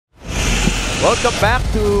Welcome back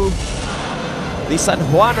to the San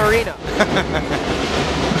Juan Arena.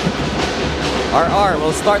 RR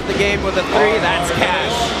will start the game with a 3. That's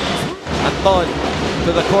cash. Anton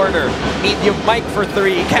to the corner. Medium Mike for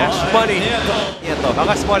 3. Cash money. Nieto.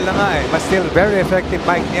 Baka small na nga eh, but still very effective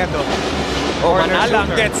Mike Nieto.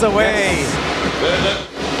 Manalang gets away. Yes.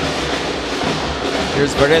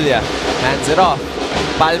 Here's Barilla. Hands it off.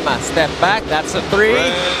 Palma, step back. That's a 3.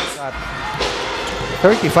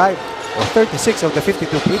 35 or 36 of the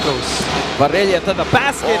 52 free throws. Barilla to the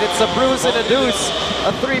basket. It's a bruise and a deuce.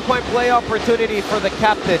 A 3-point play opportunity for the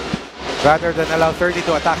captain. Rather than allow 30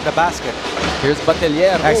 to attack the basket. Here's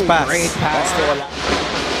Batelier. Nice pass. Great pass to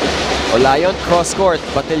Olayon. Cross court.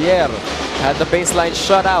 Batelier had the baseline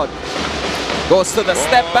shut out. Goes to the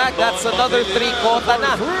step back. That's another 3. Kota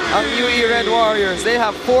na ang UE Red Warriors. They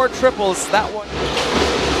have 4 triples. That one.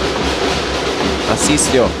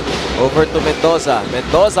 Asisio over to Mendoza.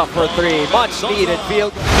 Mendoza for 3. Much needed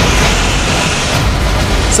field.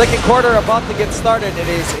 Second quarter about to get started. It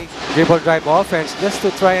is a dribble drive offense just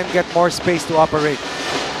to try and get more space to operate.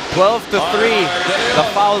 12-3. The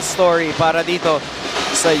foul story para dito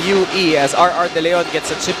sa UE as RR De Leon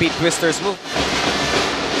gets a chippy twisters move.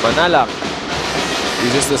 Manalang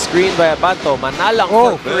uses the screen by Abanto. Manalang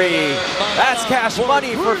for 3. That's cash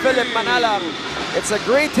money for Philip Manalang. It's a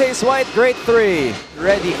great taste white, great 3.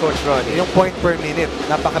 Ready, Coach Ronnie. Yung point per minute,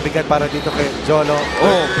 napakabigat para dito kay Jolo.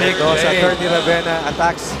 Big sa 30 Ravenna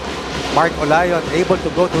attacks. Mark Olayon able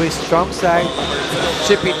to go to his strong side.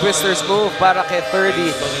 Chippy twisters move para kay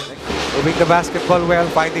 30. Moving the basketball well,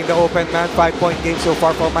 finding the open man. 5-point game so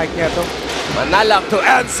far for Mike Nieto. Manalang to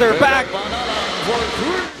answer back.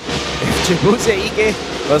 If Chibuse Ike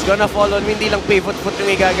was gonna fall on me, hindi lang pivot-foot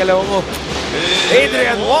yung igagalaw mo.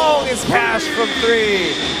 Adrian Wong is cash from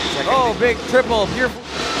 3. Oh, big triple. Here.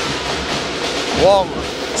 Wong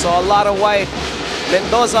saw a lot of white.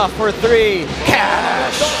 Mendoza for 3.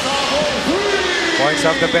 Cash. Points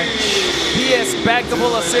off the bench. PS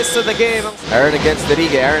bankable assist to the game. Aaron against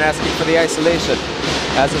Derigue. Aaron asking for the isolation.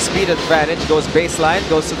 Has a speed advantage. Goes baseline.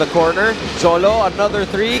 Goes to the corner. Cholo, another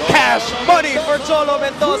 3. Cash money for Cholo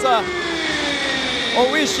Mendoza.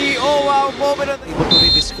 Oishi, oh wow, moment of the... Able to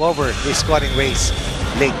rediscover his scoring ways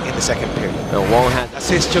late in the second period. No, Wong had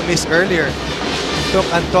assist you missed earlier. Took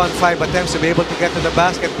Anton 5 attempts to be able to get to the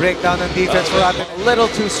basket. Breakdown on defense for Aten. A little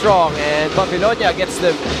too strong, and Babylonia gets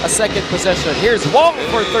them a second possession. Here's Wong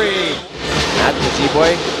for 3. At the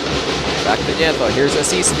G-Boy. Back to Nieto. Here's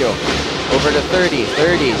Asisio. Over to 30.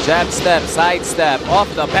 30. Jab step, side step. Off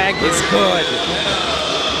the bank is good.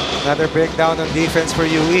 Another breakdown on defense for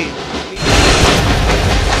UE.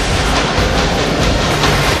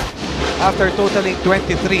 After totaling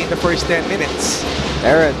 23 in the first 10 minutes.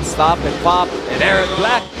 Aaron, stop and pop, and Aaron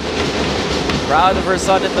Black. Proud of her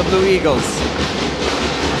son in the Blue Eagles.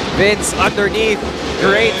 Vince underneath.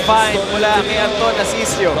 Great find mula kay Anton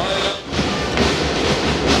Asisio.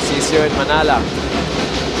 Asisio and Manala.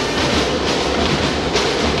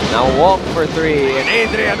 Now Wong for 3, and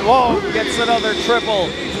Adrian Wong gets another triple.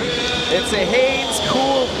 It's a Haynes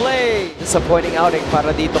cool play. Disappointing outing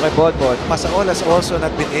para dito kay Bonbon. Pasaol has also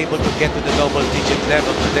not been able to get to the double-digit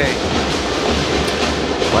level today.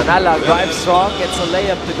 Manala drives strong, gets a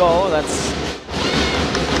layup to go. That's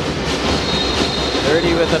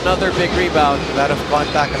 30 with another big rebound. A lot of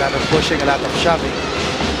contact, a lot of pushing, a lot of shoving.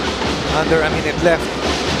 Under a minute left.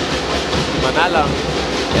 Manalang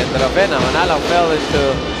and Ravenna. Manalang fell into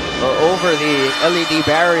or over the LED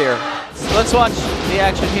barrier. Let's watch the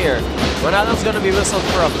action here. Manalang's going to be whistled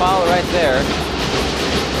for a foul right there.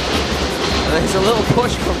 And there's a little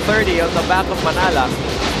push from 30 on the back of Manalang.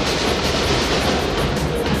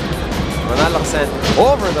 Manalang sent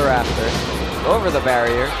over the rafter, over the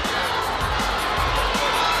barrier.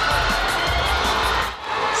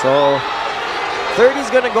 So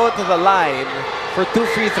 30's going to go to the line for 2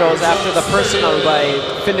 free throws after the personal by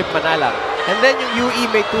Philip Manalang. And then yung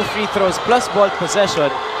UE made 2 free throws plus ball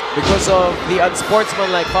possession because of the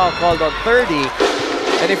unsportsmanlike foul called on 30.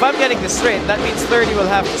 And if I'm getting this straight, that means 30 will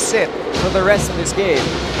have to sit for the rest of this game.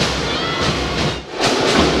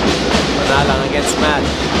 Manalang against Matt.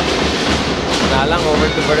 Manalang over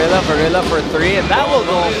to Varela. Varela for 3, and that will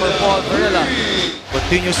go for Paul Varela.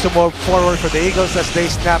 Continues to move forward for the Eagles as they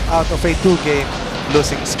snap out of a 2-game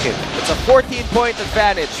losing skid. It's a 14-point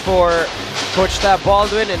advantage for Coach Tab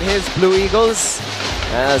Baldwin and his Blue Eagles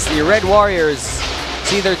as the Red Warriors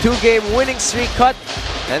see their 2-game winning streak cut,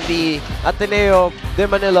 and the Ateneo de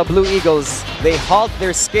Manila Blue Eagles, they halt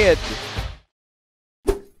their skid